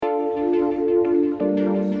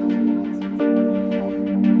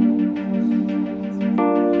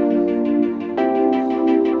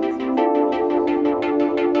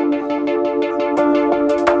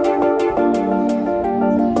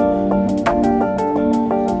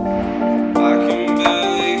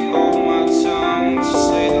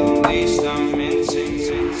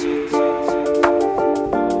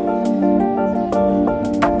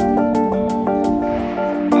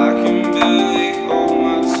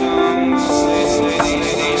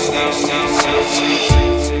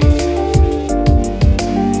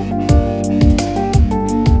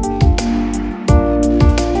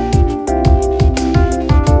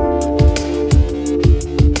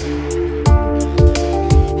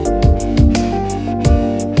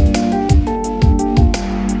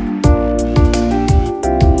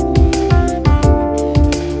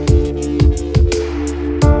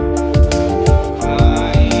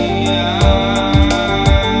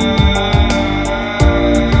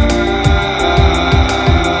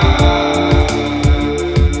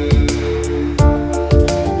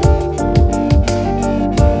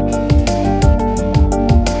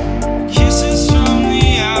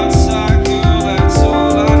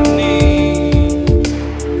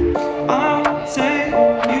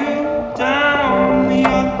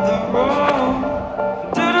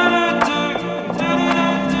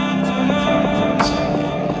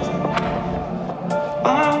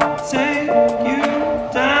I'll take you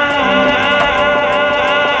down.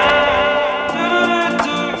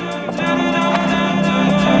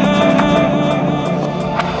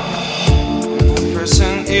 Press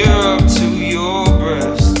an ear up to your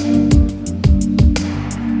breast.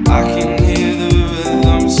 I can hear the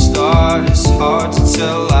rhythm start. It's hard to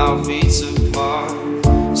tell our beats apart.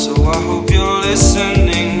 So I hope you're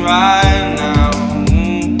listening right now.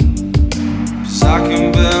 'Cause I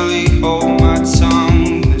can barely hold my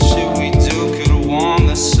tongue. The shit we do could warm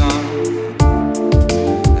the sun.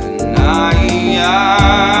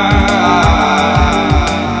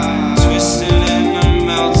 And twisting in a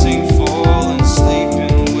melting fall and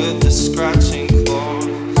sleeping with the scratching claws.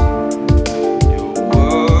 Your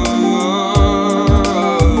words,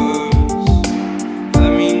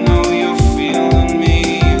 let me know you're feeling me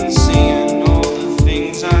and seeing all the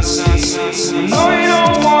things I see. No, you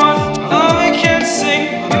don't want love, I can't sing.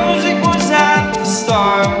 Music was at the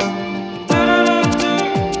start.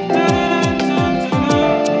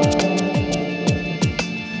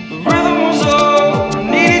 The rhythm was all I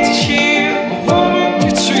needed to hear. A woman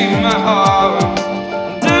could treat my heart.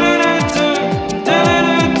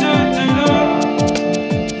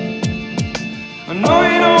 I know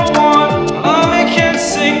you don't want love, I can't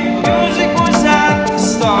sing. Music was at the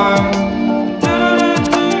start.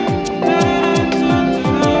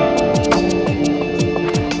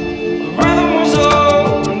 The rhythm was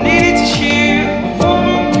all I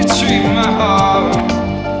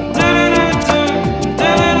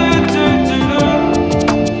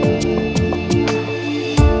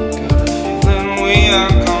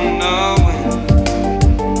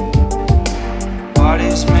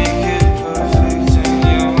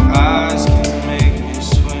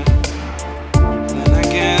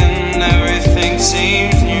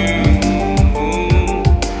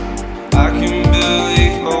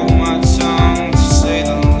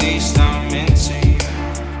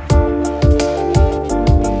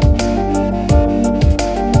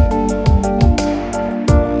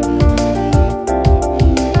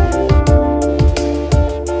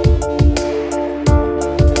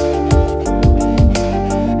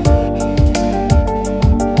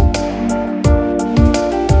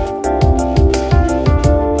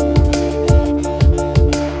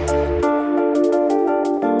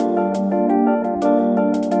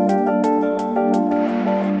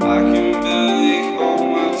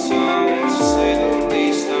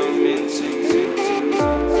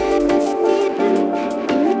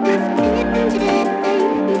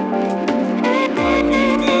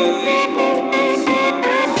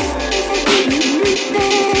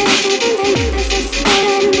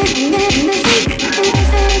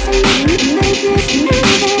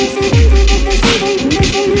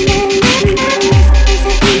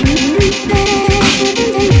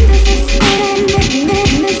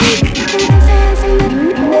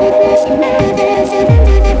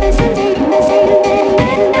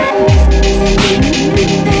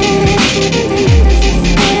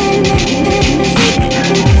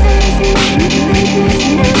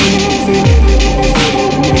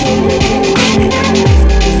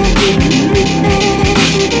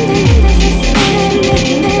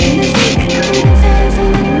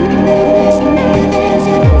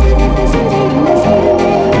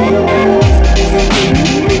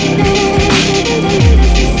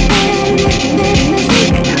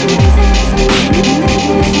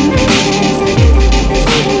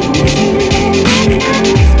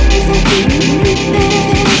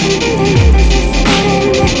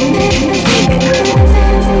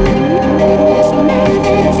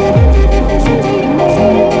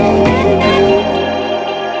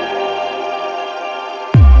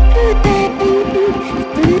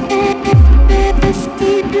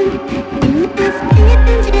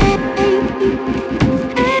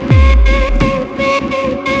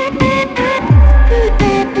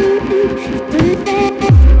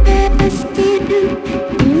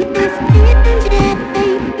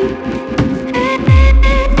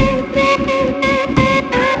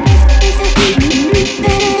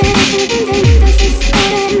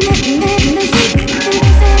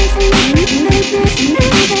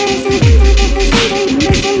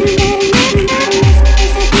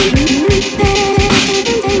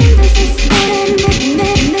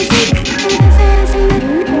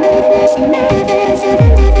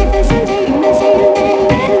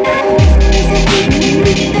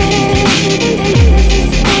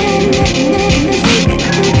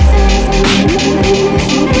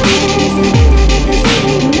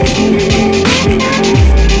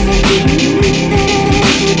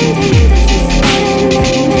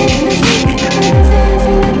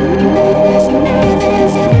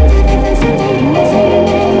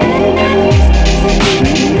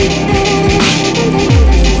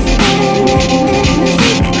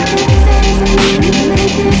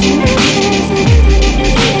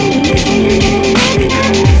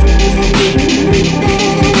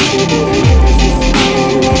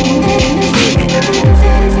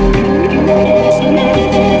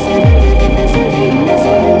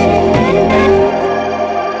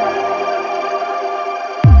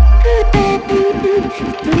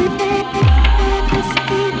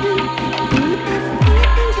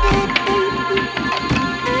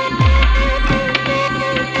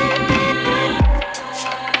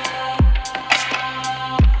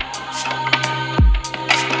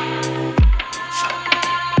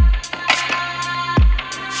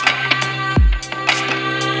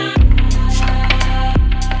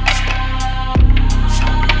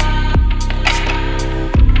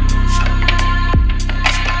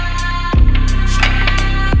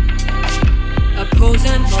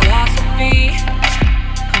Frozen philosophy,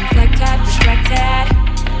 conflicted, distracted,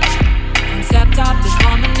 concept of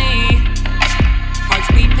disharmony, hearts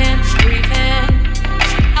weeping, breathing,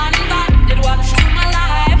 uninvited walk into my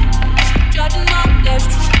life, judging others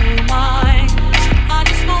true mine,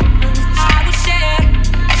 honest moments I will share,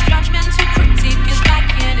 judgmental critique is like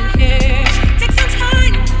cannon care, take some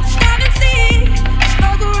time to stop and see,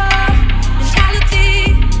 overall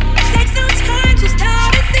mentality, take some time to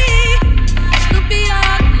stop and see, look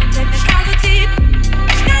beyond the technicality,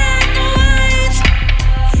 not the white,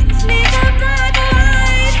 it's neither black or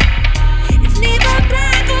white, it's neither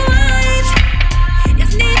black or white,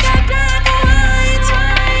 it's neither black or white.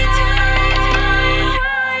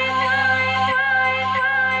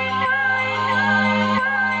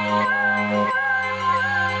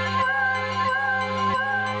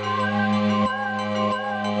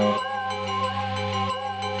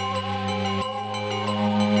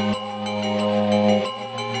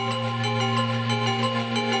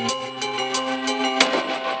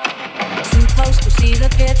 Too close to see the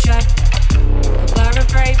picture, a blur of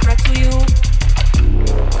gray threat to you.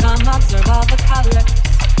 Come observe all the colors,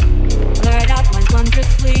 blurred outlines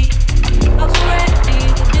wondrously. I was ready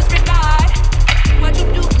to disregard what you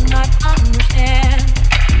do not understand.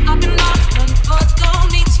 I've been lost when thoughts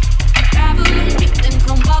don't meet. You travel with me, then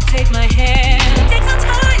come walk, take my hand. Take some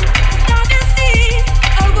time, stop and see.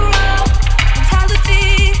 Overall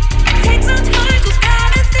mentality. Take some time to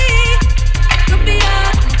stop and see. Look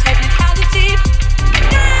beyond the technicality.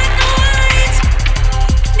 Black or white,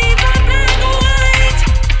 it's neither black or white.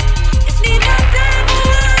 It's neither black or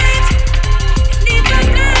white. It's neither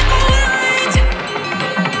black or white.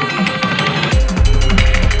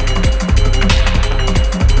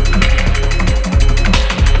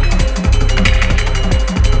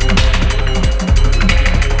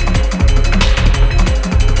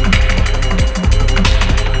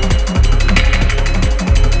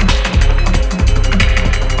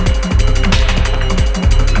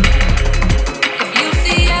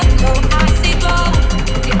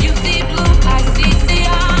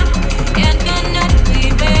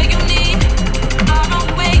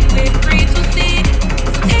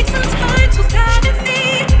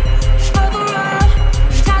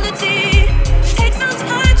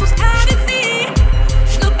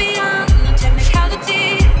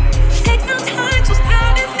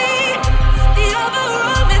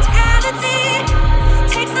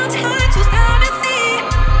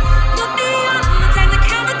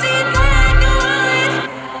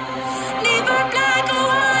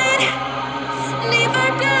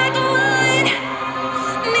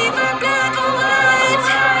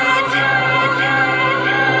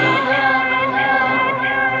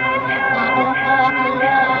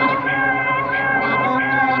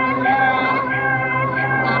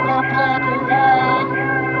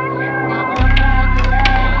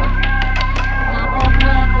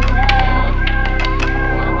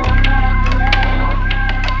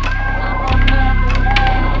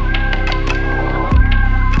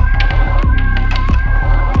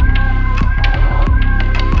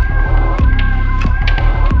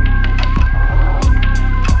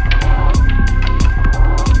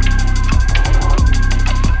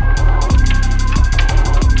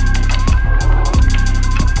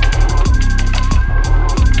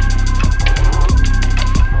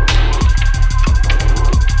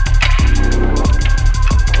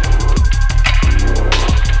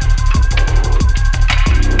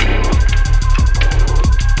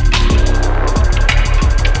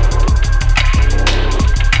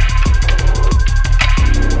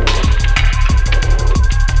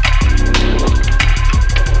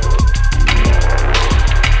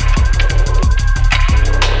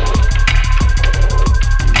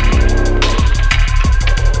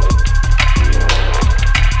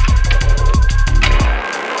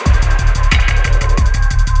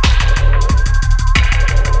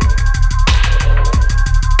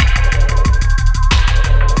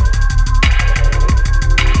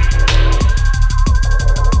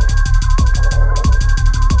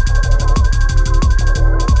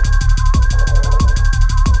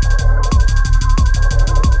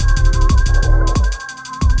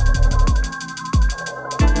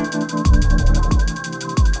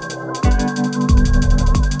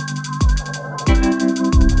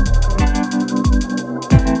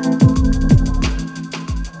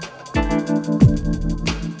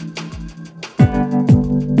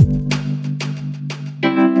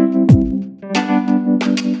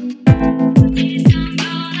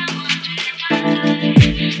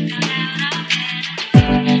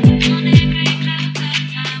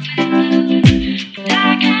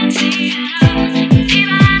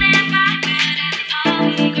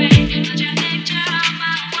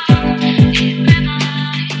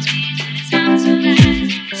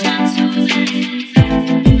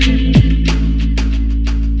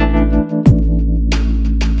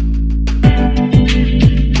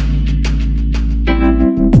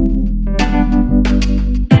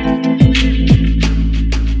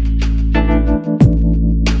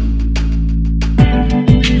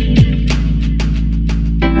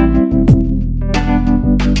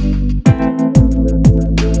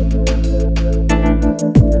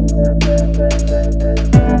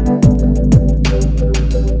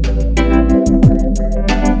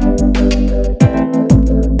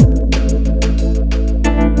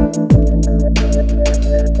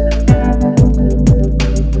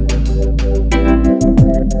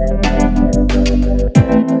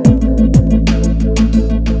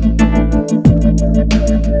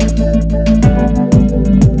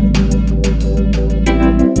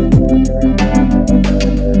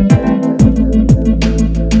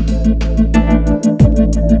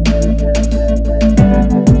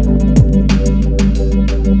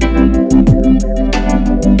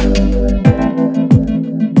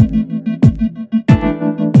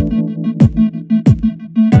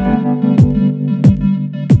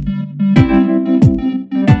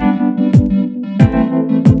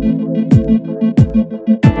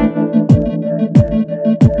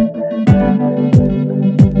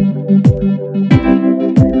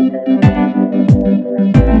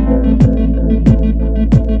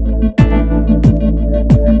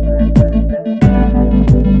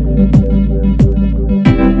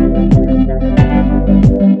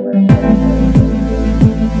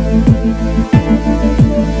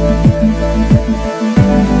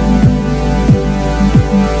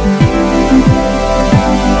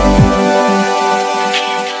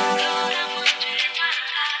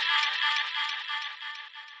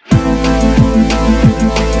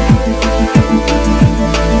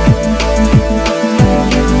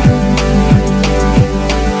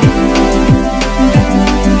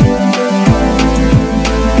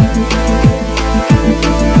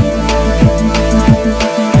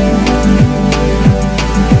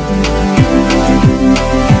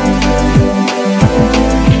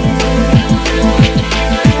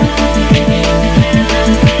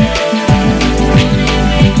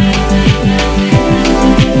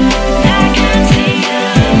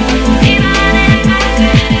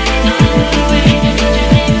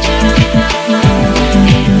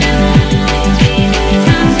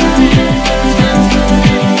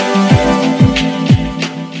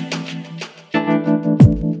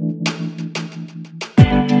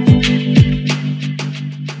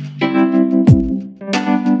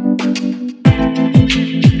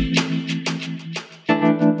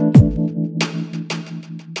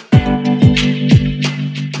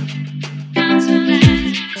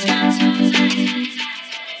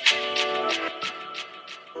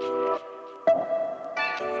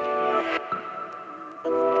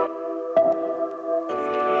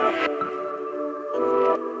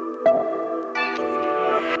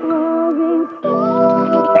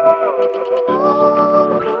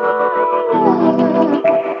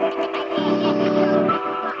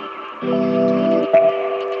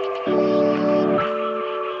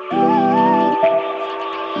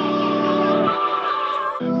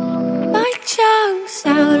 chunks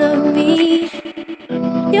out of me.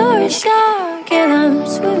 You're a shark and I'm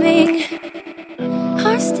swimming.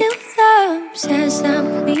 Heart still thumps as I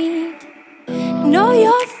bleed. Know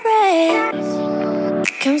your friends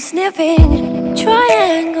come sniffing.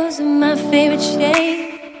 Triangles are my favorite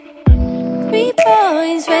shape. 3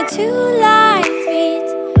 points where 2 lines meet.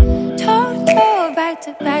 Toe back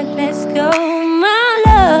to back, let's go. My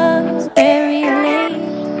love is very late.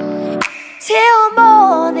 Till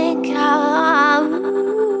morning comes,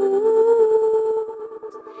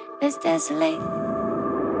 let's desolate.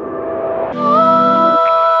 Oh,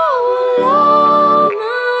 love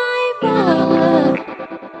my brother,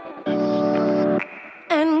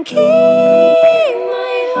 and keep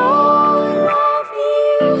my whole love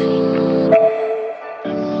you.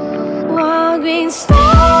 While green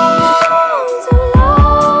stones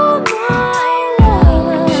along my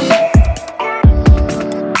love,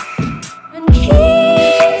 and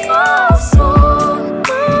keep us on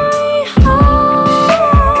my heart.